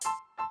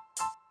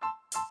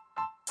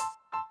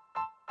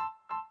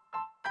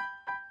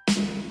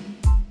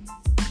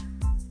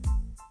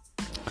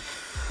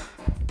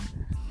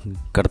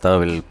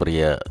കർത്താവിൽ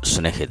പ്രിയ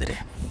സ്നേഹിതരെ,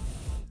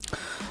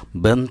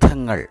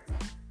 ബന്ധങ്ങൾ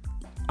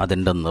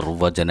അതിൻ്റെ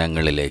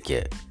നിർവചനങ്ങളിലേക്ക്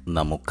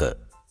നമുക്ക്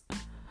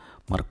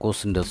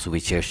മർക്കോസിൻ്റെ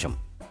സുവിശേഷം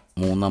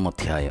 3-ാം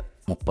അധ്യായം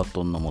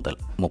 31 മുതൽ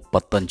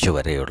 35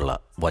 വരെയുള്ള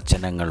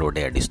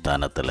വചനങ്ങളുടെ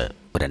അടിസ്ഥാനത്തിൽ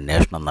ഒരു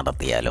അന്വേഷണം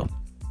നടത്തിയാലോ?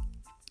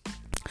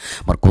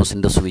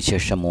 മർക്കോസിൻ്റെ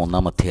സുവിശേഷം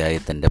 3-ാം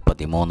അധ്യായത്തിൻ്റെ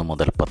 13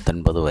 മുതൽ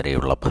 19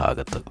 വരെയുള്ള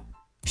ഭാഗത്ത്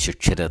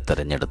ശിഷ്യരെ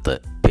തിരഞ്ഞെടുത്ത്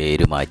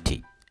പേരുമാറ്റി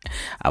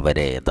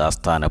അവരെ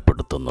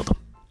യഥാസ്ഥാനപ്പെടുത്തുന്നതും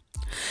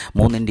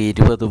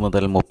 3:20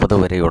 മുതൽ 30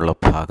 വരെയുള്ള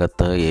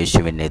ഭാഗത്ത്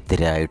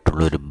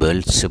യേശുവിനെതിരായിട്ടുള്ളൊരു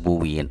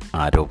ബെൽസെബൂവിയൻ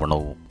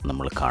ആരോപണവും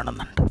നമ്മൾ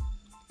കാണുന്നുണ്ട്.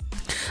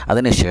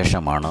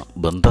 അതിനുശേഷമാണ്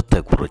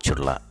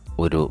ബന്ധത്തെക്കുറിച്ചുള്ള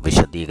ഒരു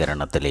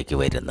വിശദീകരണത്തിലേക്ക്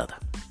വരുന്നത്.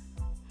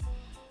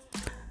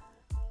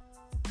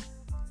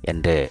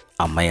 എൻ്റെ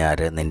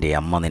അമ്മയാര്, നിൻ്റെ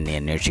അമ്മ നിന്നെ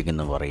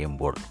അന്വേഷിക്കുന്നു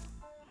പറയുമ്പോൾ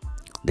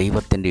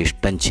ദൈവത്തിൻ്റെ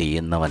ഇഷ്ടം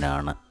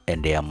ചെയ്യുന്നവനാണ്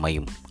എൻ്റെ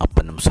അമ്മയും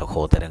അപ്പനും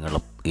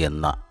സഹോദരങ്ങളും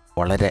എന്ന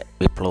വളരെ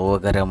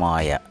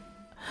വിപ്ലവകരമായ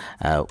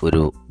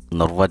ഒരു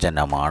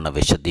നിർവചനമാണ്,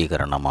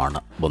 വിശദീകരണമാണ്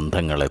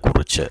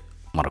ബന്ധങ്ങളെക്കുറിച്ച്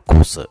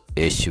മർക്കോസ്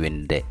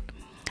യേശുവിൻ്റെ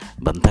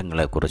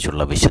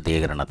ബന്ധങ്ങളെക്കുറിച്ചുള്ള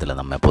വിശദീകരണത്തിൽ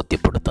നമ്മെ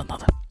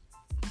ബോധ്യപ്പെടുത്തുന്നത്.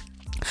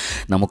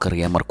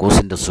 നമുക്കറിയാം,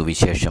 മർക്കോസിൻ്റെ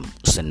സുവിശേഷം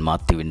സെൻറ്റ്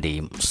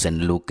മാത്യുവിൻ്റെയും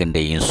സെൻറ്റ്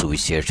ലൂക്കിൻ്റെയും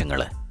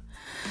സുവിശേഷങ്ങൾ,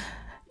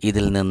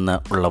 ഇതിൽ നിന്ന്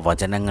ഉള്ള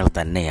വചനങ്ങൾ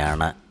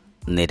തന്നെയാണ്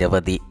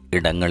നിരവധി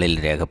ഇടങ്ങളിൽ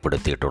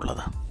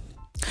രേഖപ്പെടുത്തിയിട്ടുള്ളത്.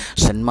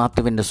 സെൻറ്റ്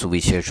മാത്യുവിൻ്റെ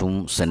സുവിശേഷവും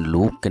സെൻറ്റ്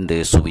ലൂക്കിൻ്റെ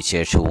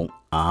സുവിശേഷവും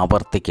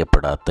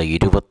ആവർത്തിക്കപ്പെടാത്ത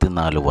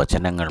 24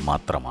 വചനങ്ങൾ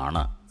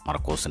മാത്രമാണ്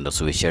മർക്കോസിൻ്റെ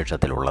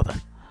സുവിശേഷത്തിലുള്ളത്.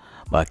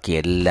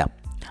 ബാക്കിയെല്ലാം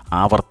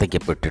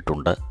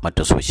ആവർത്തിക്കപ്പെട്ടിട്ടുണ്ട്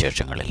മറ്റു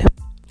സുവിശേഷങ്ങളിൽ.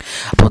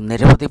 അപ്പോൾ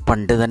നിരവധി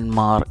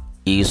പണ്ഡിതന്മാർ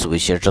ഈ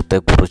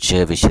സുവിശേഷത്തെക്കുറിച്ച്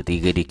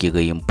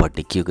വിശദീകരിക്കുകയും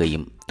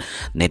പഠിക്കുകയും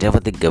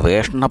നിരവധി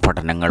ഗവേഷണ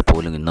പഠനങ്ങൾ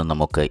പോലും ഇന്ന്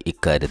നമുക്ക്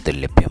ഇക്കാര്യത്തിൽ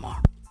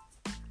ലഭ്യമാണ്.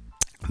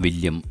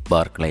 വില്യം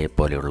ബാർക്ലേയെ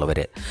പോലെയുള്ളവർ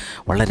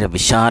വളരെ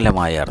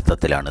വിശാലമായ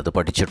അർത്ഥത്തിലാണ് ഇത്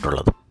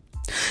പഠിച്ചിട്ടുള്ളത്.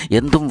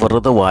 എന്തും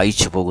വെറുതെ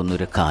വായിച്ചു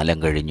പോകുന്നൊരു കാലം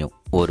കഴിഞ്ഞു.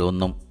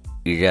 ഓരോന്നും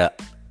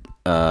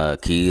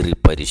കീറി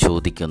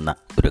പരിശോധിക്കുന്ന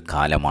ഒരു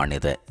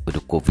കാലമാണിത്. ഒരു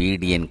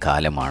കോവിഡിയൻ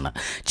കാലമാണ്.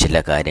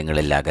 ചില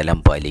കാര്യങ്ങളിൽ അകലം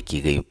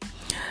പാലിക്കുകയും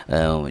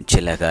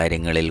ചില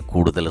കാര്യങ്ങളിൽ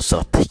കൂടുതൽ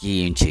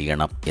ശ്രദ്ധിക്കുകയും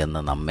ചെയ്യണം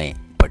എന്ന് നമ്മെ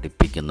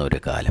പഠിപ്പിക്കുന്ന ഒരു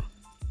കാലം.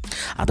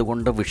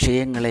 അതുകൊണ്ട്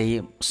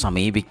വിഷയങ്ങളെയും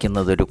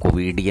സമീപിക്കുന്നത് ഒരു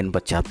കോവിഡിയൻ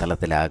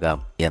പശ്ചാത്തലത്തിലാകാം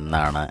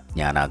എന്നാണ്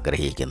ഞാൻ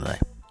ആഗ്രഹിക്കുന്നത്.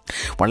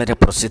 വളരെ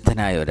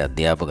പ്രസിദ്ധനായ ഒരു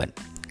അധ്യാപകൻ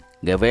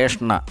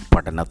ഗവേഷണ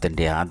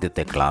പഠനത്തിൻ്റെ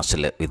ആദ്യത്തെ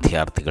ക്ലാസ്സിൽ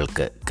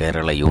വിദ്യാർത്ഥികൾക്ക്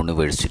കേരള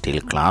യൂണിവേഴ്സിറ്റിയിൽ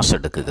ക്ലാസ്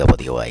എടുക്കുക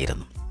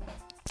പതിവായിരുന്നു.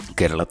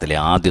 കേരളത്തിലെ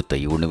ആദ്യത്തെ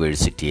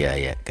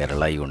യൂണിവേഴ്സിറ്റിയായ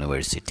കേരള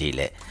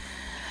യൂണിവേഴ്സിറ്റിയിലെ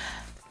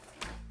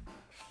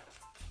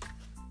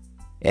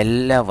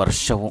എല്ലാ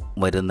വർഷവും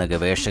വരുന്ന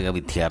ഗവേഷക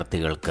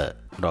വിദ്യാർത്ഥികൾക്ക്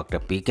ഡോക്ടർ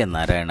PK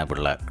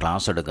നാരായണപിള്ള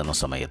ക്ലാസ് എടുക്കുന്ന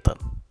സമയത്ത്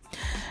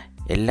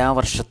എല്ലാ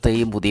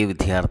വർഷത്തെയും പുതിയ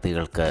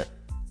വിദ്യാർത്ഥികൾക്ക്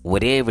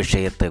ഒരേ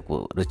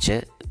വിഷയത്തെക്കുറിച്ച്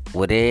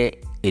ഒരേ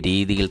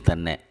രീതിയിൽ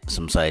തന്നെ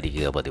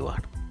സംസാരിക്കുക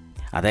പതിവാണ്.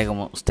 അദ്ദേഹം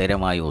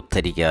സ്ഥിരമായി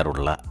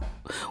ഉദ്ധരിക്കാറുള്ള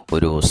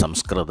ഒരു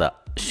സംസ്കൃത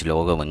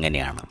ശ്ലോകം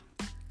എങ്ങനെയാണ്: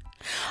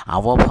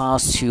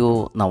 അവഭാസ്യോ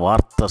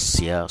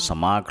നവാർത്തസ്യ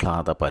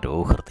സമാഹ്ലാദ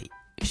പരോഹൃതി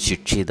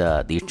ശിക്ഷിത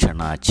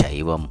ദീക്ഷണ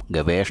ചൈവം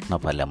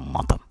ഗവേഷണഫലം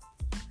മതം.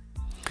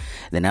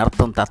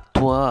 ഇതിനർത്ഥം,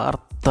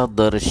 തത്വാർത്ഥദർശിനിയായ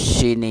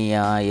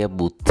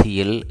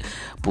ബുദ്ധിയിൽ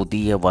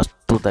പുതിയ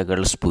വസ്തുതകൾ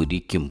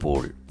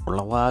സ്ഫുരിക്കുമ്പോൾ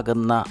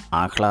ഉളവാകുന്ന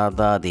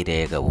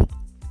ആഹ്ലാദാതിരേകവും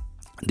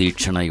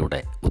ദീക്ഷണയുടെ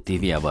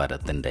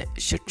ബുദ്ധിവ്യാപാരത്തിൻ്റെ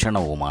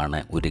ശിക്ഷണവുമാണ്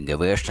ഒരു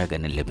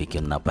ഗവേഷകന്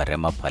ലഭിക്കുന്ന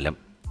പരമഫലം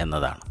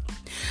എന്നതാണ്.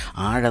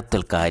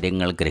 ആഴത്തിൽ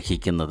കാര്യങ്ങൾ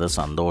ഗ്രഹിക്കുന്നത്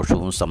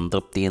സന്തോഷവും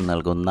സംതൃപ്തിയും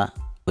നൽകുന്ന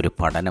ഒരു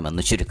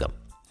പഠനമെന്ന് ചുരുക്കം.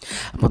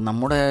 അപ്പം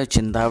നമ്മുടെ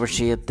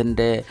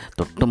ചിന്താവിഷയത്തിൻ്റെ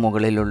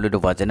തൊട്ടുമുകളിലുള്ളൊരു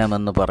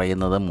വചനമെന്ന്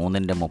പറയുന്നത്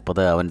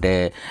 3:30 അവൻ്റെ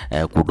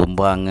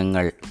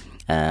കുടുംബാംഗങ്ങൾ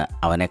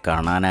അവനെ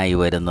കാണാനായി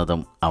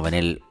വരുന്നതും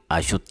അവനിൽ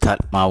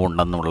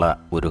അശുദ്ധാത്മാവുണ്ടെന്നുള്ള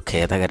ഒരു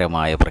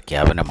ഖേദകരമായ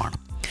പ്രഖ്യാപനമാണ്.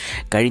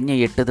 കഴിഞ്ഞ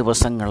 8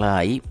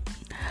 ദിവസങ്ങളായി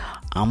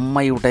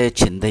അമ്മയുടെ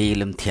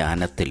ചിന്തയിലും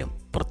ധ്യാനത്തിലും,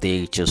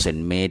 പ്രത്യേകിച്ച്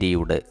സെൻറ്റ്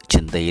മേരിയുടെ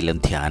ചിന്തയിലും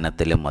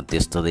ധ്യാനത്തിലും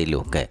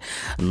മധ്യസ്ഥതയിലുമൊക്കെ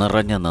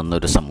നിറഞ്ഞു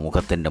നിന്നൊരു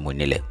സമൂഹത്തിൻ്റെ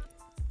മുന്നിൽ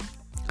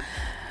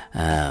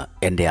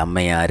എൻ്റെ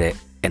അമ്മയാര്,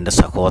 എൻ്റെ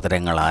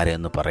സഹോദരങ്ങൾ ആര്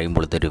എന്ന്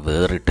പറയുമ്പോൾ ഇതൊരു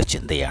വേറിട്ട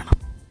ചിന്തയാണ്.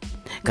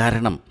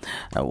 കാരണം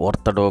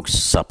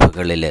ഓർത്തഡോക്സ്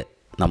സഭകളിൽ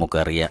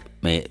നമുക്കറിയാം,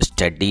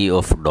 study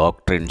of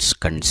doctrines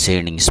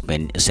concerning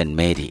cent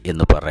Mary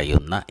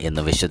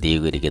എന്ന്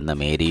വിശദീകരിക്കുന്ന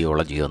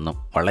മേരിയോളജിയൊന്നും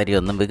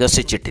വളരെയൊന്നും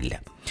വികസിച്ചിട്ടില്ല.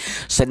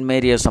 സെൻറ്റ്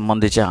മേരിയെ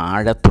സംബന്ധിച്ച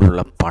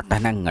ആഴത്തിലുള്ള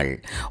പഠനങ്ങൾ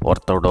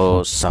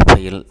ഓർത്തഡോക്സ്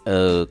സഭയിൽ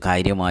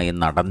കാര്യമായി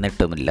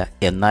നടന്നിട്ടുമില്ല.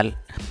 എന്നാൽ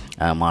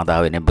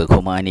മാതാവിനെ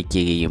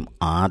ബഹുമാനിക്കുകയും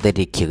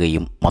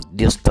ആദരിക്കുകയും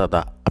മധ്യസ്ഥത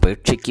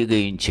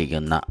അപേക്ഷിക്കുകയും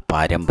ചെയ്യുന്ന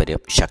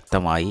പാരമ്പര്യം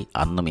ശക്തമായി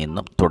അന്നും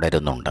ഇന്നും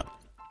തുടരുന്നുണ്ട്.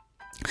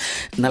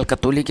 എന്നാൽ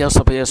കത്തോലിക്ക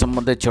സഭയെ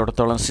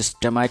സംബന്ധിച്ചിടത്തോളം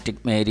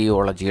സിസ്റ്റമാറ്റിക്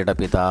മേരിയോളജിയുടെ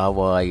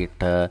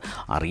പിതാവായിട്ട്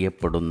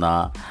അറിയപ്പെടുന്ന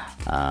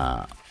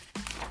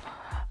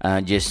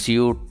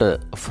ജെസ്യൂട്ട്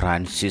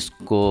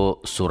ഫ്രാൻസിസ്കോ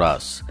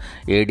സുറാസ്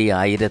AD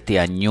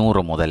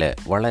 1500 മുതൽ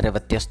വളരെ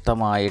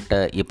വ്യത്യസ്തമായിട്ട്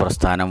ഈ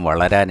പ്രസ്ഥാനം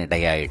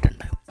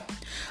വളരാനിടയായിട്ടുണ്ട്.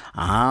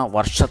 ആ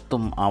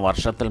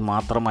വർഷത്തിൽ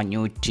മാത്രം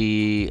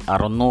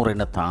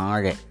 500-600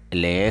 താഴെ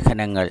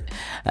ലേഖനങ്ങൾ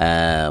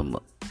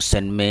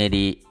സെൻറ്റ്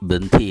മേരി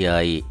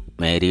ബന്ധിയായി,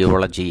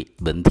 മേരിയോളജി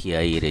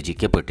ബന്ധിയായി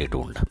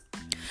രചിക്കപ്പെട്ടിട്ടുമുണ്ട്.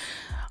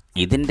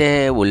 ഇതിൻ്റെ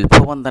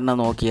ഉത്ഭവം തന്നെ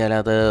നോക്കിയാൽ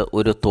അത്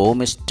ഒരു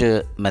തോമിസ്റ്റ്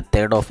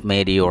മെത്തേഡ് ഓഫ്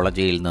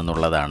മേരിയോളജിയിൽ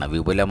നിന്നുള്ളതാണ്,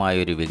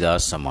 വിപുലമായൊരു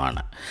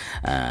വികാസമാണ്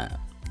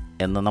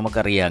എന്ന്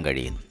നമുക്കറിയാൻ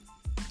കഴിയുന്നു.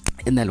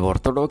 എന്നാൽ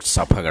ഓർത്തഡോക്സ്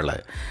സഭകൾ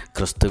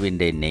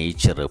ക്രിസ്തുവിൻ്റെ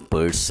നേച്ചർ,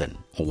 പേഴ്സൺ,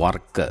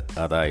 വർക്ക്,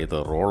 അതായത്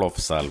റോൾ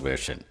ഓഫ്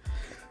സാൽവേഷൻ,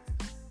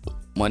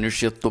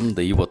 മനുഷ്യത്വം,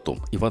 ദൈവത്വം,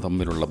 ഇവ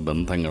തമ്മിലുള്ള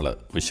ബന്ധങ്ങൾ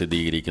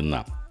വിശദീകരിക്കുന്ന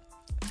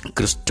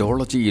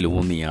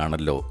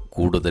ക്രിസ്റ്റോളജിയിലൂന്നിയാണല്ലോ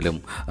കൂടുതലും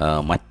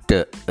മറ്റ്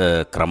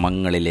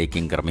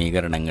ക്രമങ്ങളിലേക്കും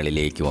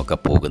ക്രമീകരണങ്ങളിലേക്കും ഒക്കെ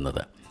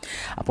പോകുന്നത്.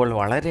 അപ്പോൾ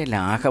വളരെ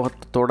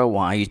ലാഘവത്തോടെ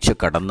വായിച്ച്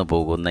കടന്നു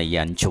പോകുന്ന ഈ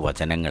 5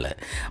 വചനങ്ങൾ,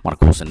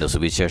 മർക്കോസിൻ്റെ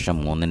സുവിശേഷം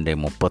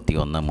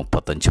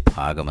 3-31-35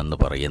 ഭാഗമെന്ന്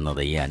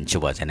പറയുന്നത്, ഈ 5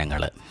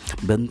 വചനങ്ങൾ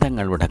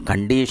ബന്ധങ്ങളുടെ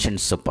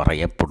കണ്ടീഷൻസ്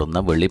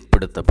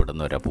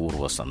വെളിപ്പെടുത്തപ്പെടുന്ന ഒരു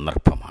അപൂർവ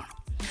സന്ദർഭമാണ്.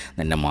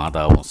 നിൻ്റെ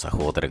മാതാവും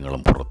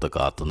സഹോദരങ്ങളും പുറത്ത്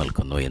കാത്തു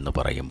നിൽക്കുന്നു എന്ന്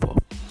പറയുമ്പോൾ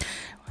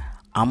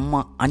അമ്മ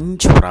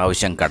 5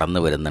 പ്രാവശ്യം കടന്നു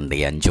വരുന്നുണ്ട് ഈ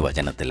 5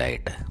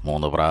 വചനത്തിലായിട്ട്.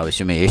 3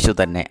 പ്രാവശ്യം യേശു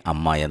തന്നെ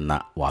അമ്മ എന്ന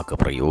വാക്ക്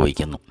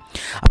പ്രയോഗിക്കുന്നു.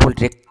 അപ്പോൾ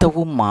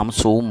രക്തവും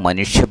മാംസവും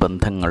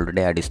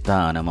മനുഷ്യബന്ധങ്ങളുടെ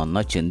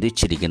അടിസ്ഥാനമെന്ന്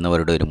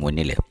ചിന്തിച്ചിരിക്കുന്നവരുടെ ഒരു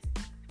മുന്നിൽ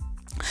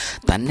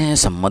തന്നെ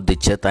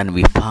സംബന്ധിച്ച് താൻ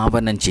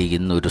വിഭാവനം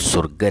ചെയ്യുന്ന ഒരു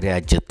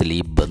സ്വർഗരാജ്യത്തിൽ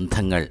ഈ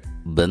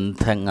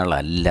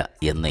ബന്ധങ്ങളല്ല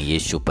എന്ന്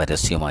യേശു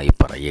പരസ്യമായി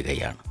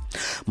പറയുകയാണ്.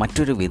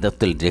 മറ്റൊരു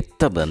വിധത്തിൽ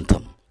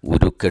രക്തബന്ധം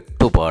ഒരു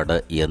കെട്ടുപാട്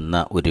എന്ന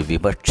ഒരു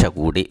വിവക്ഷ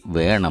കൂടി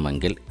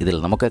വേണമെങ്കിൽ ഇതിൽ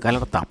നമുക്ക്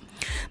കലർത്താം.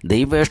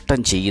 ദൈവേഷ്ടം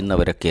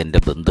ചെയ്യുന്നവരൊക്കെ എൻ്റെ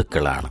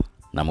ബന്ധുക്കളാണ്.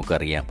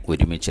 നമുക്കറിയാം,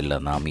 ഒരുമിച്ചല്ല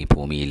നാം ഈ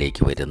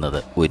ഭൂമിയിലേക്ക് വരുന്നത്,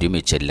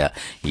 ഒരുമിച്ചല്ല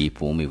ഈ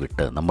ഭൂമി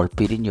വിട്ട് നമ്മൾ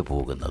പിരിഞ്ഞു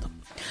പോകുന്നതും.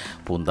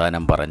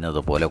 പൂന്താനം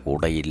പറഞ്ഞതുപോലെ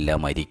കൂടെയില്ല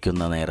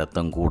മരിക്കുന്ന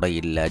നേരത്തും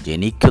കൂടെയില്ല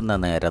ജനിക്കുന്ന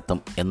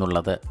നേരത്തും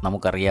എന്നുള്ളത്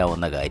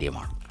നമുക്കറിയാവുന്ന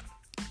കാര്യമാണ്.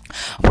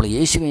 അപ്പോൾ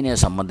യേശുവിനെ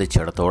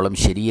സംബന്ധിച്ചിടത്തോളം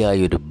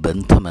ശരിയായൊരു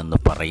ബന്ധമെന്ന്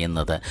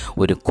പറയുന്നത്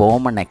ഒരു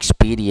കോമൺ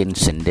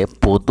എക്സ്പീരിയൻസിൻ്റെ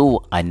പൊതു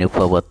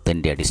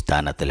അനുഭവത്തിൻ്റെ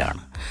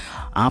അടിസ്ഥാനത്തിലാണ്.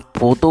 ആ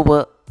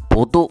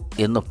പൊതു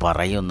എന്ന്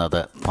പറയുന്നത്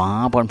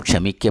പാപം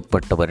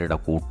ക്ഷമിക്കപ്പെട്ടവരുടെ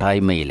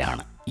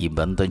കൂട്ടായ്മയിലാണ്. ഈ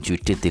ബന്ധം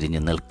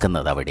ചുറ്റിത്തിരിഞ്ഞ്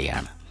നിൽക്കുന്നത്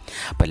അവിടെയാണ്.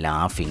 അപ്പോൾ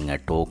ലാഫിങ്,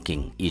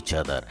 talking, each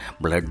other,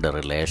 blood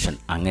relation,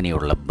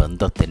 അങ്ങനെയുള്ള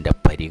ബന്ധത്തിൻ്റെ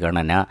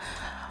പരിഗണന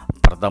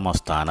പ്രഥമ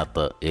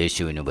സ്ഥാനത്ത്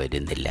യേശുവിന്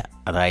വരുന്നില്ല.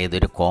 അതായത്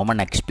ഒരു കോമൺ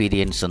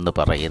എക്സ്പീരിയൻസ് എന്ന്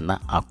പറയുന്ന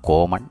ആ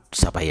കോമൺ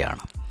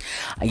സഭയാണ്.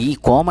 ഈ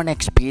കോമൺ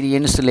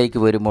എക്സ്പീരിയൻസിലേക്ക്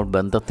വരുമ്പോൾ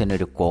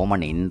ബന്ധത്തിനൊരു കോമൺ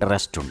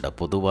ഇൻട്രസ്റ്റ് ഉണ്ട്,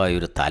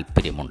 പൊതുവായൊരു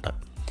താല്പര്യമുണ്ട്.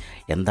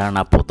 എന്താണ്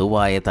ആ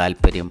പൊതുവായ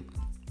താല്പര്യം?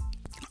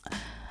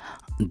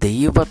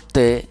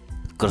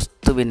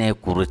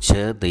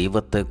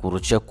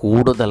 ദൈവത്തെക്കുറിച്ച്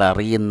കൂടുതൽ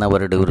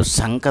അറിയുന്നവരുടെ ഒരു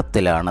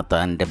സംഘത്തിലാണ്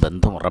തൻ്റെ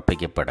ബന്ധം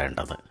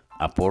ഉറപ്പിക്കപ്പെടേണ്ടത്.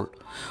 അപ്പോൾ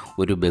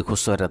ഒരു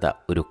ബഹുസ്വരത,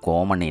 ഒരു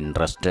കോമൺ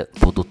ഇൻട്രസ്റ്റ്,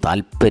 പൊതു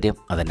താല്പര്യം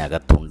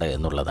അതിനകത്തുണ്ട്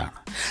എന്നുള്ളതാണ്.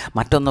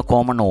 മറ്റൊന്ന്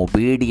കോമൺ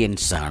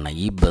ഒബീഡിയൻസ് ആണ്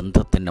ഈ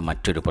ബന്ധത്തിൻ്റെ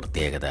മറ്റൊരു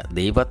പ്രത്യേകത.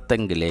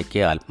 ദൈവത്തെങ്കിലേക്ക്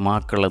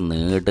ആത്മാക്കളെ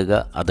നേടുക,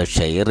 അത്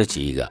ഷെയർ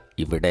ചെയ്യുക.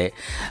 ഇവിടെ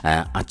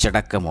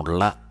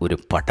അച്ചടക്കമുള്ള ഒരു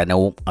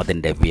പഠനവും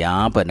അതിൻ്റെ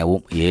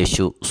വ്യാപനവും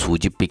യേശു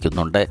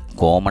സൂചിപ്പിക്കുന്നുണ്ട്.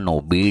 കോമൺ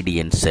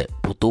ഒബീഡിയൻസ്,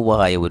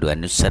 പൊതുവായ ഒരു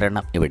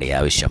അനുസരണം ഇവിടെ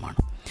ആവശ്യമാണ്.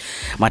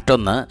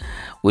 മറ്റൊന്ന്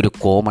ഒരു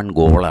കോമൺ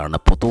ഗോളാണ്,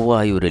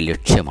 പൊതുവായൊരു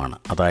ലക്ഷ്യമാണ്.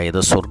 അതായത്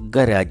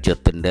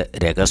സ്വർഗരാജ്യത്തിൻ്റെ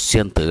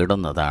രഹസ്യം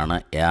തേടുന്നതാണ്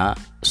ആ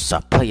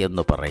സഭ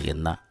എന്ന്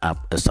പറയുന്ന ആ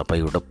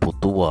സഭയുടെ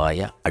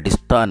പൊതുവായ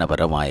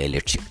അടിസ്ഥാനപരമായ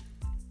ലക്ഷ്യം.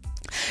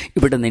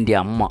 ഇവിടെ നിൻ്റെ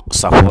അമ്മ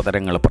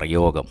സഹോദരങ്ങൾ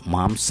പ്രയോഗം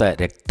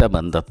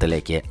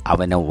മാംസ-രക്തബന്ധത്തിലേക്ക്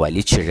അവനെ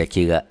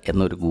വലിച്ചിഴയ്ക്കുക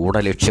എന്നൊരു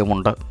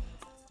ഗൂഢലക്ഷ്യമുണ്ട്.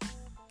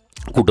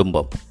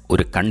 കുടുംബം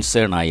ഒരു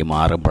കൺസേണായി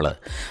മാറുമ്പോൾ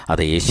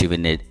അത്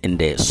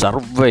യേശുവിൻ്റെ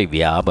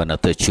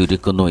സർവ്വവ്യാപനത്തെ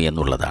ചുരുക്കുന്നു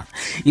എന്നുള്ളതാണ്.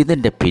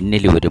 ഇതിൻ്റെ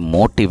പിന്നിൽ ഒരു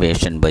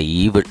മോട്ടിവേഷൻ ബൈ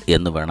ഈവിൾ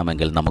എന്ന്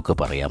വേണമെങ്കിൽ നമുക്ക്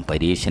പറയാം.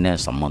 പരീക്ഷനെ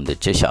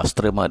സംബന്ധിച്ച്,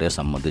 ശാസ്ത്രിമാരെ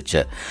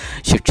സംബന്ധിച്ച്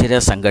ശിക്ഷരെ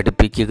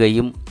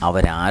സംഘടിപ്പിക്കുകയും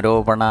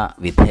അവരാരോപണ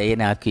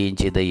വിധേയനാക്കുകയും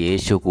ചെയ്ത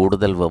യേശു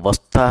കൂടുതൽ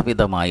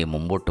വ്യവസ്ഥാപിതമായി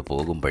മുമ്പോട്ട്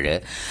പോകുമ്പോൾ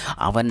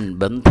അവൻ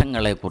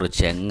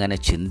ബന്ധങ്ങളെക്കുറിച്ച് എങ്ങനെ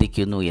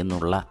ചിന്തിക്കുന്നു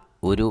എന്നുള്ള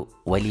ഒരു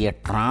വലിയ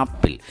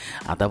ട്രാപ്പിൽ,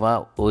 അഥവാ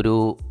ഒരു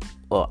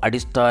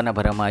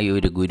അടിസ്ഥാനപരമായി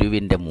ഒരു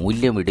ഗുരുവിൻ്റെ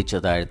മൂല്യം ഇടിച്ചു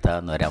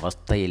താഴ്ത്താവുന്ന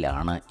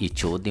ഒരവസ്ഥയിലാണ് ഈ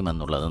ചോദ്യം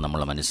എന്നുള്ളത്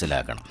നമ്മൾ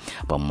മനസ്സിലാക്കണം.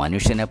 അപ്പം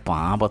മനുഷ്യനെ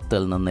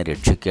പാപത്തിൽ നിന്ന്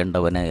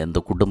രക്ഷിക്കേണ്ടവന് എന്ത്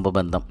കുടുംബ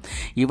ബന്ധം?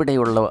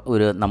 ഇവിടെയുള്ള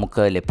ഒരു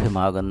നമുക്ക്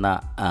ലഭ്യമാകുന്ന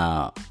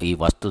ഈ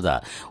വസ്തുത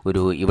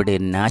ഇവിടെ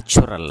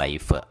നാച്ചുറൽ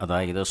ലൈഫ്,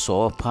 അതായത്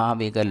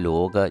സ്വാഭാവിക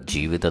ലോക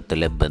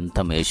ജീവിതത്തിലെ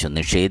ബന്ധം യേശു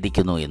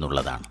നിഷേധിക്കുന്നു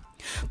എന്നുള്ളതാണ്.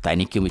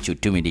 തനിക്കും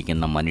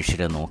ചുറ്റുമിരിക്കുന്ന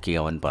മനുഷ്യരെ നോക്കി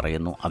അവൻ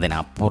പറയുന്നു,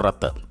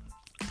 അതിനപ്പുറത്ത്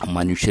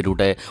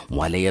മനുഷ്യരുടെ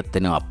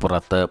വലയത്തിന്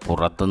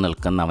പുറത്ത്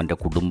നിൽക്കുന്ന അവൻ്റെ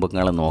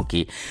കുടുംബങ്ങളെ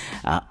നോക്കി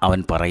അവൻ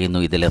പറയുന്നു,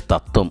 ഇതിലെ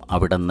തത്വം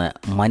അവിടുന്ന്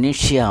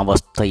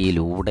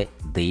മനുഷ്യാവസ്ഥയിലൂടെ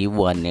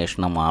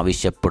ദൈവാന്വേഷണം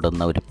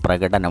ആവശ്യപ്പെടുന്ന ഒരു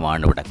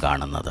പ്രകടനമാണ് ഇവിടെ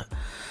കാണുന്നത്.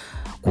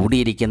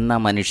 കൂടിയിരിക്കുന്ന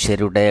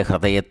മനുഷ്യരുടെ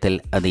ഹൃദയത്തിൽ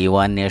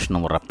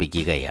ദൈവാന്വേഷണം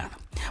ഉറപ്പിക്കുകയാണ്.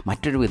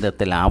 മറ്റൊരു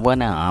വിധത്തിൽ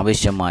അവന്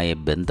ആവശ്യമായ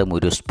ബന്ധം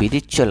ഒരു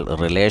സ്പിരിച്വൽ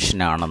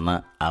റിലേഷനാണെന്ന്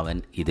അവൻ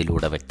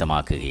ഇതിലൂടെ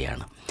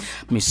വ്യക്തമാക്കുകയാണ്.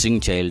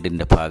 മിസ്സിംഗ്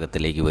ചൈൽഡിൻ്റെ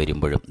ഭാഗത്തിലേക്ക്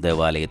വരുമ്പോഴും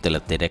ദേവാലയത്തിലെ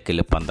തിരക്കിൽ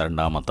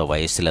 12ാമത്തെ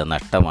വയസ്സിൽ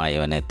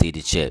നഷ്ടമായവനെ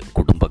തിരിച്ച്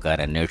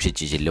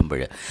കുടുംബക്കാരന്വേഷിച്ച്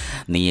ചെല്ലുമ്പോൾ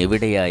നീ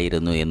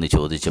എവിടെയായിരുന്നു എന്ന്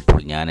ചോദിച്ചപ്പോൾ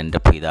ഞാൻ എൻ്റെ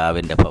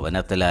പിതാവിൻ്റെ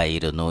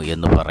ഭവനത്തിലായിരുന്നു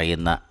എന്ന്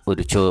പറയുന്ന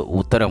ഒരു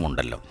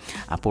ഉത്തരമുണ്ടല്ലോ.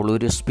 അപ്പോൾ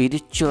ഒരു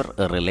സ്പിരിച്വൽ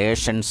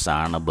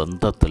റിലേഷൻസാണ്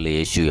ബന്ധത്തിൽ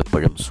യേശു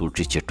എപ്പോഴും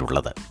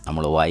സൂക്ഷിച്ചിട്ടുള്ളത്.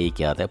 നമ്മൾ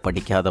വായിക്കാതെ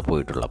പഠിക്കാതെ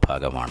പോയിട്ടുള്ള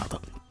ഭാഗമാണത്.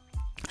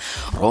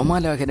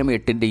 റോമാലേഖനം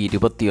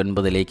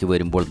 8:29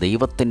 വരുമ്പോൾ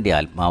ദൈവത്തിൻ്റെ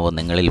ആത്മാവ്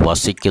നിങ്ങളിൽ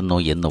വസിക്കുന്നു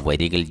എന്ന്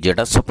വരികിൽ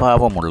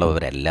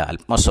ജഡസ്വഭാവമുള്ളവരല്ല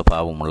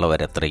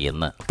ആത്മസ്വഭാവമുള്ളവരത്ര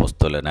എന്ന്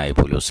അപ്പോസ്തലനായ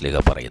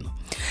പൗലോസ് പറയുന്നു.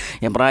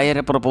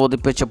 എബ്രായരെ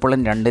പ്രബോധിപ്പിച്ചപ്പോൾ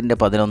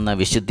 2:11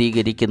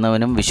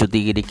 വിശുദ്ധീകരിക്കുന്നവനും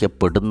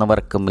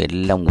വിശുദ്ധീകരിക്കപ്പെടുന്നവർക്കും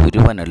എല്ലാം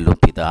ഒരുവനല്ലോ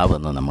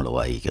പിതാവെന്ന് നമ്മൾ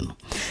വായിക്കുന്നു.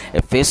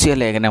 എഫേസ്യ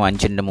ലേഖനം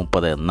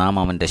 5:30 നാം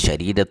അവൻ്റെ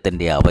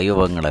ശരീരത്തിൻ്റെ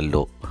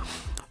അവയവങ്ങളല്ലോ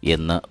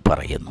എന്ന്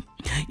പറയുന്നു.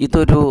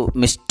 ഇതൊരു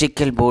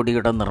മിസ്റ്റിക്കൽ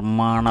ബോഡിയുടെ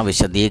നിർമ്മാണ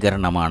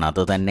വിശദീകരണമാണ്.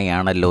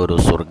 അതുതന്നെയാണല്ലോ ഒരു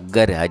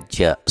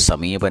സ്വർഗരാജ്യ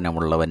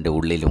സമീപനമുള്ളവൻ്റെ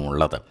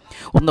ഉള്ളിലുമുള്ളത്.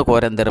 1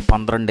 കൊരിന്ത്യർ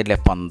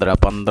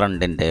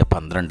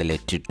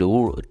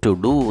 12:12 to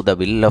do the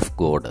will of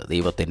God,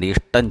 ദൈവത്തിൻ്റെ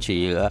ഇഷ്ടം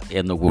ചെയ്യുക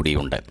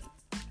എന്നുകൂടിയുണ്ട്.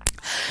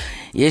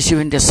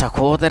 യേശുവിൻ്റെ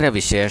സഹോദര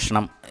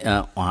വിശേഷണം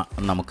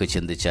നമുക്ക്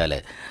ചിന്തിച്ചാൽ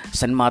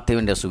സെൻറ്റ്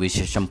മാത്യുവിൻ്റെ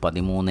സുവിശേഷം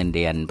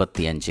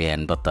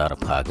 13:55-56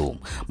 ഭാഗവും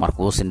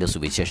മർക്കോസിൻ്റെ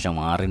സുവിശേഷം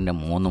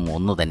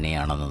 6:3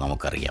 തന്നെയാണെന്ന്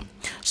നമുക്കറിയാം.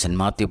 സെൻറ്റ്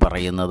മാത്യു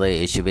പറയുന്നത്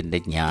യേശുവിൻ്റെ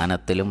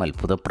ജ്ഞാനത്തിലും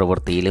അത്ഭുത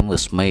പ്രവൃത്തിയിലും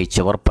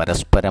വിസ്മയിച്ചവർ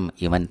പരസ്പരം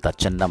ഇവൻ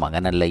തച്ചൻ്റെ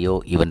മകനല്ലയോ,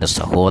 ഇവൻ്റെ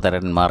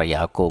സഹോദരന്മാർ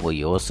യാക്കോബ്,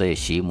 യോസെ,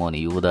 ശീമോൻ,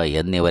 യൂദ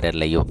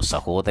എന്നിവരല്ലയോ,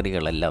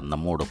 സഹോദരികളെല്ലാം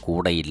നമ്മോട്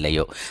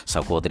കൂടെയില്ലയോ,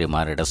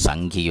 സഹോദരിമാരുടെ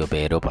സംഖ്യയോ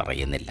പേരോ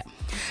പറയുന്നില്ല.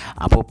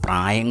 അപ്പോൾ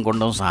പ്രായം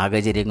കൊണ്ടും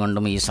സാഹചര്യം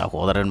കൊണ്ടും ഈ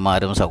സഹോദരന്മാരും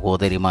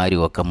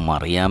സഹോദരിമാരും ഒക്കെ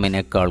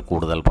മറിയാമിനേക്കാൾ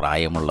കൂടുതൽ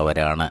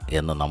പ്രായമുള്ളവരാണ്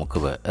എന്ന് നമുക്ക്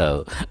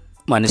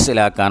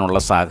മനസ്സിലാക്കാനുള്ള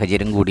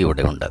സാഹചര്യം കൂടി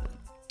ഇവിടെ ഉണ്ട്.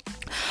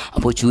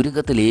 അപ്പോൾ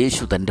ചുരുക്കത്തിൽ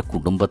യേശു തൻ്റെ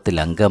കുടുംബത്തിൽ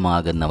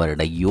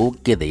അംഗമാകുന്നവരുടെ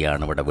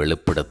യോഗ്യതയാണ് ഇവിടെ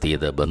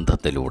വെളിപ്പെടുത്തിയത്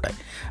ബന്ധത്തിലൂടെ.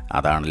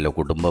 അതാണല്ലോ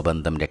കുടുംബ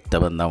ബന്ധം,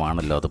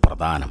 രക്തബന്ധമാണല്ലോ അത്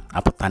പ്രധാനം.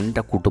 അപ്പോൾ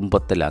തൻ്റെ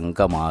കുടുംബത്തിൽ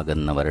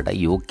അംഗമാകുന്നവരുടെ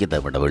യോഗ്യത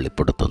ഇവിടെ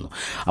വെളിപ്പെടുത്തുന്നു.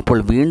 അപ്പോൾ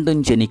വീണ്ടും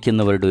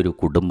ജനിക്കുന്നവരുടെ ഒരു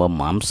കുടുംബം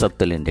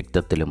മാംസത്തിലും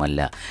രക്തത്തിലുമല്ല,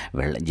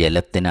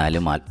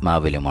 ജലത്തിനാലും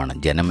ആത്മാവിലുമാണ്.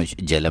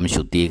 ജലം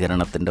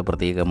ശുദ്ധീകരണത്തിൻ്റെ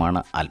പ്രതീകമാണ്,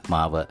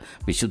 ആത്മാവ്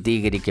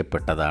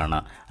വിശുദ്ധീകരിക്കപ്പെട്ടതാണ്.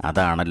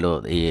 അതാണല്ലോ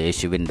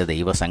യേശുവിൻ്റെ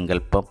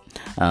ദൈവസങ്കല്പം.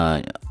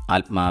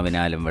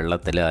 ആത്മാവിനാലും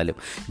വെള്ളത്തിലാലും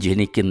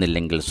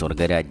ജനിക്കുന്നില്ലെങ്കിൽ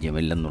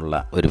സ്വർഗരാജ്യമില്ലെന്നുള്ള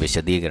ഒരു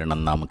വിശദീകരണം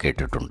നാം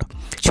കേട്ടിട്ടുണ്ട്.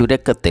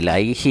 ചുരുക്കത്തിൽ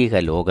ഐഹിക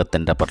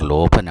ലോകത്തിൻ്റെ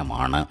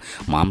പ്രലോഭനമാണ്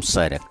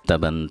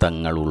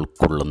മാംസരക്തബന്ധങ്ങൾ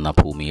ഉൾക്കൊള്ളുന്ന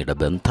ഭൂമിയുടെ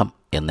ബന്ധം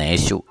എന്ന്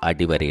യേശു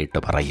അടിവരയിട്ട്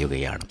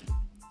പറയുകയാണ്.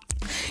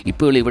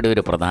 ഇപ്പോൾ ഇവിടെ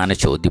ഒരു പ്രധാന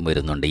ചോദ്യം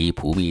വരുന്നുണ്ട്. ഈ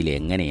ഭൂമിയിൽ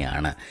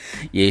എങ്ങനെയാണ്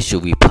യേശു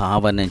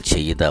വിഭാവനം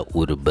ചെയ്ത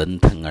ഒരു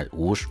ബന്ധങ്ങൾ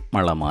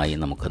ഊഷ്മളമായി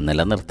നമുക്ക്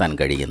നിലനിർത്താൻ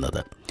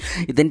കഴിയുന്നത്?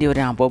 ഇതിൻ്റെ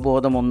ഒരു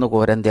അവബോധം 1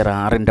 കൊരിന്ത്യർ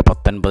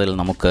 6:19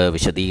 നമുക്ക്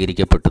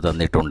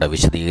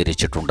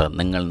വിശദീകരിച്ചിട്ടുണ്ട്.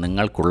 നിങ്ങൾ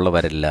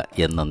നിങ്ങൾക്കുള്ളവരല്ല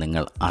എന്ന്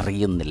നിങ്ങൾ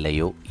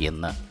അറിയുന്നില്ലയോ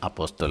എന്ന്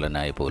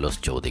അപ്പോസ്തലനായ പൗലോസ്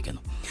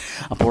ചോദിക്കുന്നു.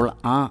 അപ്പോൾ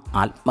ആ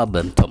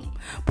ആത്മബന്ധം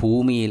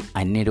ഭൂമിയിൽ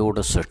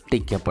അന്യരോട്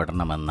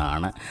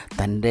സൃഷ്ടിക്കപ്പെടണമെന്നാണ്.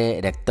 തൻ്റെ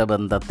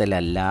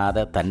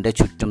രക്തബന്ധത്തിലല്ലാതെ തൻ്റെ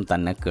ചുറ്റും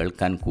തന്നെ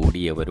കേൾക്കാൻ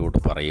കൂടിയവരോട്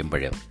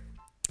പറയുമ്പോൾ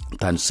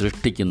താൻ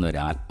സൃഷ്ടിക്കുന്ന ഒരു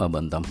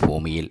ആത്മബന്ധം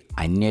ഭൂമിയിൽ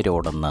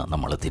അന്യരോടെന്ന്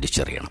നമ്മൾ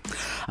തിരിച്ചറിയണം.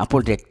 അപ്പോൾ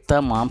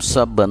രക്തമാംസ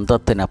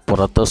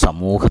ബന്ധത്തിനപ്പുറത്ത്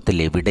സമൂഹത്തിൽ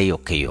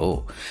എവിടെയൊക്കെയോ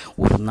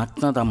ഒരു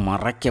നഗ്നത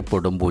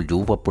മറയ്ക്കപ്പെടുമ്പോൾ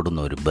രൂപപ്പെടുന്ന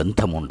ഒരു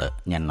ബന്ധമുണ്ട്.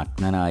 ഞാൻ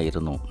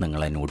നഗ്നനായിരുന്നു,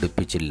 നിങ്ങളെന്നെ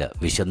ഉടുപ്പിച്ചില്ല,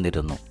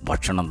 വിശന്നിരുന്നു,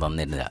 ഭക്ഷണം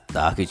തന്നില്ല,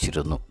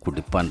 ദാഹിച്ചിരുന്നു,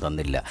 കുടിപ്പാൻ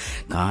തന്നില്ല,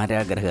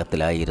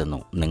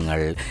 കാരാഗ്രഹത്തിലായിരുന്നു,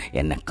 നിങ്ങൾ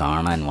എന്നെ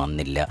കാണാൻ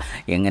വന്നില്ല,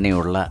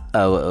 എങ്ങനെയുള്ള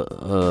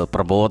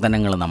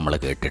പ്രബോധനങ്ങൾ നമ്മൾ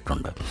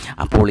കേട്ടിട്ടുണ്ട്.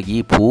 അപ്പോൾ ഈ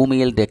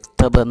ഭൂമിയിൽ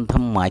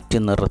രക്തബന്ധം മാറ്റി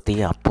നിർത്തി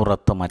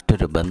അപ്പുറത്ത്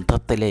മറ്റൊരു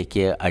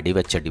ബന്ധത്തിലേക്ക്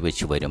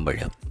അടിവച്ച് വരുമ്പോൾ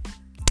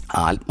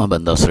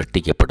ആത്മബന്ധം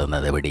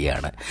സൃഷ്ടിക്കപ്പെടുന്നത്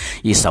എവിടെയാണ്?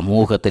 ഈ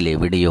സമൂഹത്തിൽ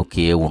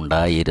എവിടെയൊക്കെയോ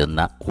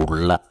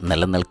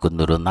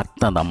നിലനിൽക്കുന്നൊരു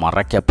നഗ്നത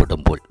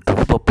മറയ്ക്കപ്പെടുമ്പോൾ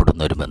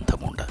രൂപപ്പെടുന്നൊരു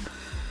ബന്ധമുണ്ട്.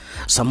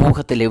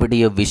 സമൂഹത്തിൽ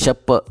എവിടെയോ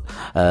വിശപ്പ്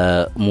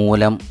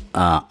മൂലം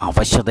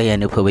അവശത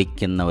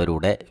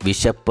അനുഭവിക്കുന്നവരുടെ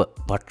വിശപ്പ്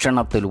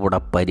ഭക്ഷണത്തിലൂടെ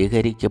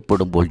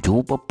പരിഹരിക്കപ്പെടുമ്പോൾ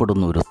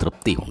രൂപപ്പെടുന്ന ഒരു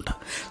തൃപ്തിയുണ്ട്.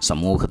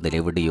 സമൂഹത്തിൽ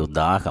എവിടെയോ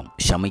ദാഹം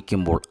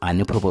ശമിക്കുമ്പോൾ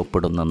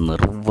അനുഭവപ്പെടുന്ന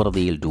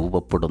നിർവൃതിയിൽ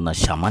രൂപപ്പെടുന്ന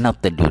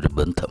ശമനത്തിൻ്റെ ഒരു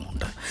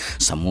ബന്ധമുണ്ട്.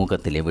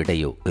 സമൂഹത്തിൽ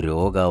എവിടെയോ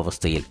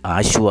രോഗാവസ്ഥയിൽ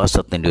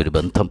ആശ്വാസത്തിൻ്റെ ഒരു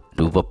ബന്ധം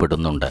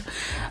രൂപപ്പെടുന്നുണ്ട്.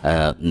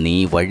 നീ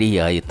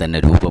വഴിയായി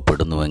തന്നെ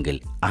രൂപപ്പെടുന്നുവെങ്കിൽ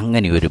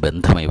അങ്ങനെ ഒരു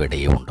ബന്ധം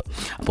എവിടെയുണ്ട്.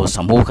 അപ്പോൾ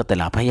സമൂഹത്തിൽ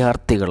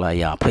അഭയാർത്ഥികളായ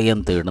അഭയം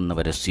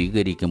തേടുന്നവരെ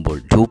സ്വീകരിക്കുമ്പോൾ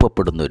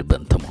രൂപപ്പെടുന്ന ഒരു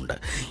ബന്ധമുണ്ട്.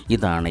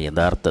 ഇതാണ്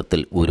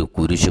യഥാർത്ഥത്തിൽ ഒരു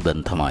കുരിശു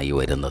ബന്ധമായി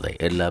വരുന്നത്.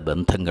 എല്ലാ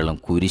ബന്ധങ്ങളും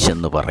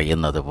കുരിശെന്ന്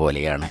പറയുന്നത്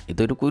പോലെയാണ്.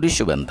 ഇതൊരു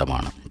കുരിശു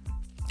ബന്ധമാണ്.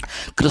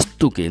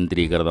 ക്രിസ്തു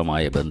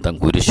കേന്ദ്രീകൃതമായ ബന്ധം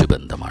കുരിശു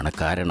ബന്ധമാണ്.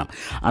 കാരണം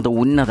അത്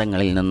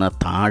ഉന്നതങ്ങളിൽ നിന്ന്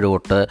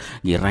താഴോട്ട്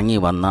ഇറങ്ങി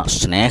വന്ന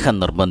സ്നേഹം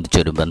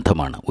നിർബന്ധിച്ചൊരു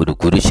ബന്ധമാണ്. ഒരു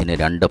കുരിശിന്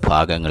രണ്ട്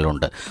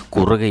ഭാഗങ്ങളുണ്ട്.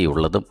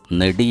 കുറുകെയുള്ളതും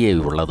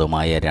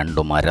നെടിയുള്ളതുമായ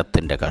രണ്ട്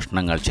മരത്തിൻ്റെ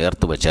കഷ്ണങ്ങൾ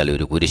ചേർത്ത് വെച്ചാൽ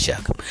ഒരു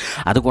കുരിശാകും.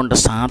 അതുകൊണ്ട്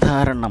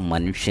സാധാരണ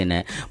മനുഷ്യന്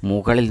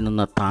മുകളിൽ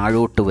നിന്ന്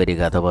താഴോട്ട്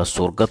വരിക, അഥവാ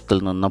സ്വർഗത്തിൽ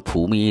നിന്ന്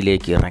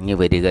ഭൂമിയിലേക്ക് ഇറങ്ങി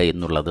വരിക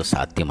എന്നുള്ളത്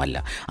സാധ്യമല്ല.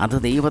 അത്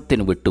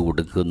ദൈവത്തിന്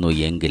വിട്ടുകൊടുക്കുന്നു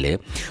എങ്കിൽ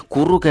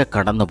കുറുകെ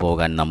കടന്നു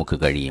പോകാൻ നമുക്ക്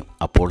കഴിയും.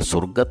 അപ്പോൾ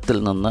സ്വർഗത്തിൽ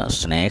നിന്ന്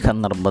സ്നേഹം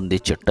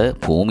നിർബന്ധിച്ചിട്ട്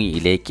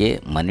ഭൂമിയിലേക്ക്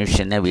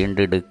മനുഷ്യനെ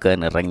വീണ്ടെടുക്കാൻ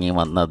ഇറങ്ങി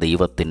വന്ന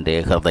ദൈവത്തിൻ്റെ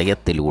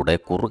ഹൃദയത്തിലൂടെ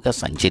കുറുകെ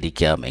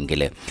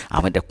സഞ്ചരിക്കാമെങ്കിൽ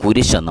അവൻ്റെ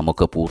കുരിശ്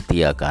നമുക്ക്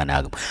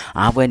പൂർത്തിയാക്കാനാകും.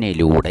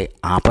 അവനിലൂടെ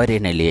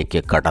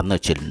അപരനിലേക്ക് കടന്നു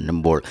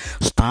ചെല്ലുമ്പോൾ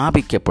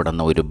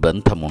സ്ഥാപിക്കപ്പെടുന്ന ഒരു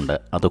ബന്ധമുണ്ട്.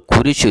 അത്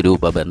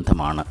കുരിശുരൂപ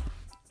ബന്ധമാണ്.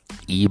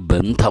 ഈ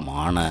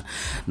ബന്ധമാണ്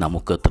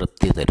നമുക്ക്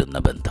തൃപ്തി തരുന്ന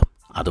ബന്ധം.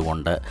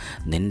 അതുകൊണ്ട്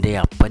നിൻ്റെ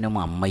അപ്പനും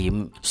അമ്മയും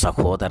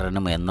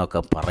സഹോദരനും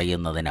എന്നൊക്കെ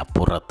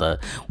പറയുന്നതിനപ്പുറത്ത്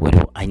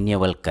ഒരു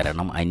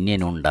അന്യവൽക്കരണം,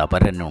 അന്യനുണ്ട്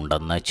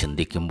അപരനുണ്ടെന്ന്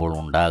ചിന്തിക്കുമ്പോൾ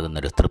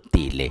ഉണ്ടാകുന്നൊരു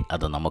തൃപ്തിയില്ലേ,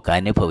 അത് നമുക്ക്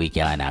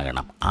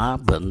അനുഭവിക്കാനാകണം. ആ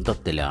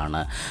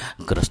ബന്ധത്തിലാണ്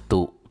ക്രിസ്തു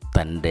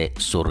തൻ്റെ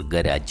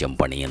സ്വർഗരാജ്യം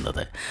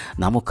പണിയുന്നത്.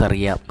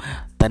 നമുക്കറിയാം,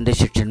 തൻ്റെ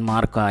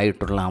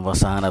ശിഷ്യന്മാർക്കായിട്ടുള്ള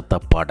അവസാനത്തെ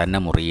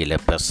പഠനമുറിയിൽ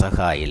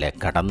പെസഹായിൽ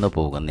കടന്നു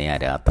പോകുന്ന ആ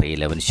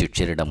രാത്രിയിൽ അവൻ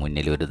ശിഷ്യരുടെ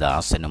മുന്നിൽ ഒരു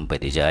ദാസനും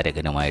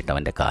പരിചാരകനുമായിട്ട്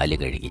അവൻ്റെ കാല്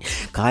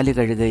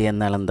കഴുകുക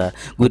എന്നാൽ എന്താ?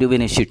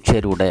 ഗുരുവിന്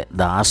ശിഷ്യരുടെ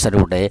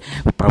ദാസരുടെ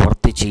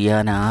പ്രവൃത്തി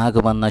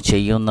ചെയ്യാനാകുമെന്ന്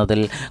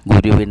ചെയ്യുന്നതിൽ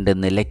ഗുരുവിൻ്റെ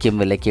നിലയ്ക്കും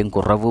വിലയ്ക്കും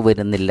കുറവ്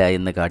വരുന്നില്ല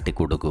എന്ന്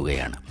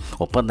കാട്ടിക്കൊടുക്കുകയാണ്.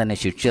 ഒപ്പം തന്നെ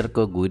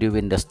ശിഷ്യർക്ക്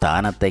ഗുരുവിൻ്റെ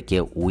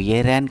സ്ഥാനത്തേക്ക്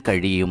ഉയരാൻ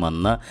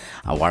കഴിയുമെന്ന്,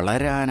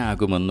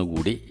 വളരാനാകുമെന്ന്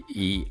കൂടി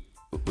ഈ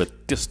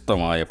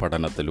വ്യത്യസ്തമായ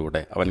പഠനത്തിലൂടെ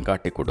അവൻ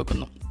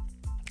കാട്ടിക്കൊടുക്കുന്നു.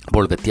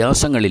 അപ്പോൾ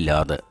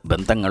വ്യത്യാസങ്ങളില്ലാതെ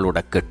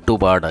ബന്ധങ്ങളുടെ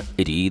കെട്ടുപാട്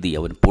രീതി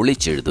അവൻ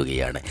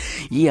പൊളിച്ചെഴുതുകയാണ്.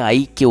 ഈ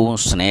ഐക്യവും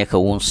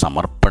സ്നേഹവും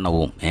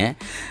സമർപ്പണവും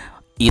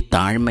ഈ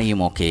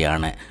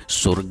താഴ്മയുമൊക്കെയാണ്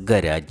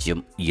സ്വർഗരാജ്യം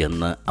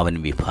എന്ന് അവൻ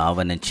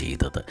വിഭാവനം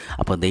ചെയ്തത്.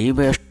 അപ്പോൾ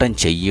ദൈവേഷ്ടം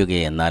ചെയ്യുക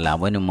എന്നാൽ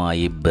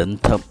അവനുമായി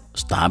ബന്ധം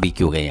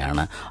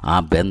സ്ഥാപിക്കുകയാണ്. ആ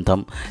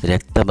ബന്ധം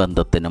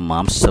രക്തബന്ധത്തിനും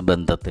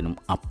മാംസബന്ധത്തിനും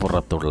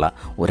അപ്പുറത്തുള്ള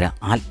ഒരു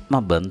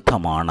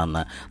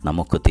ആത്മബന്ധമാണെന്ന്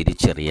നമുക്ക്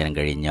തിരിച്ചറിയാൻ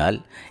കഴിഞ്ഞാൽ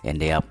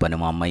എൻ്റെ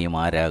അപ്പനും അമ്മയും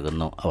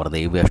ആരാകുന്നു? അവർ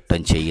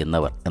ദൈവേഷ്ടം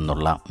ചെയ്യുന്നവർ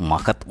എന്നുള്ള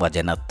മഹത്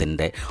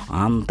വചനത്തിൻ്റെ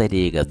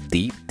ആന്തരിക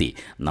ദീപ്തി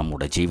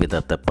നമ്മുടെ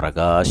ജീവിതത്തെ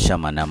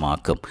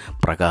പ്രകാശമനമാക്കും,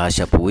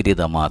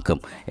 പ്രകാശപൂരിതമാക്കും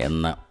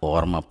എന്ന്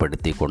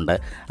ഓർമ്മപ്പെടുത്തിക്കൊണ്ട്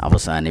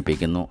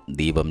അവസാനിപ്പിക്കുന്നു.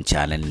 ദീപം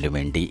ചാനലിനു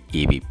വേണ്ടി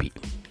EVP.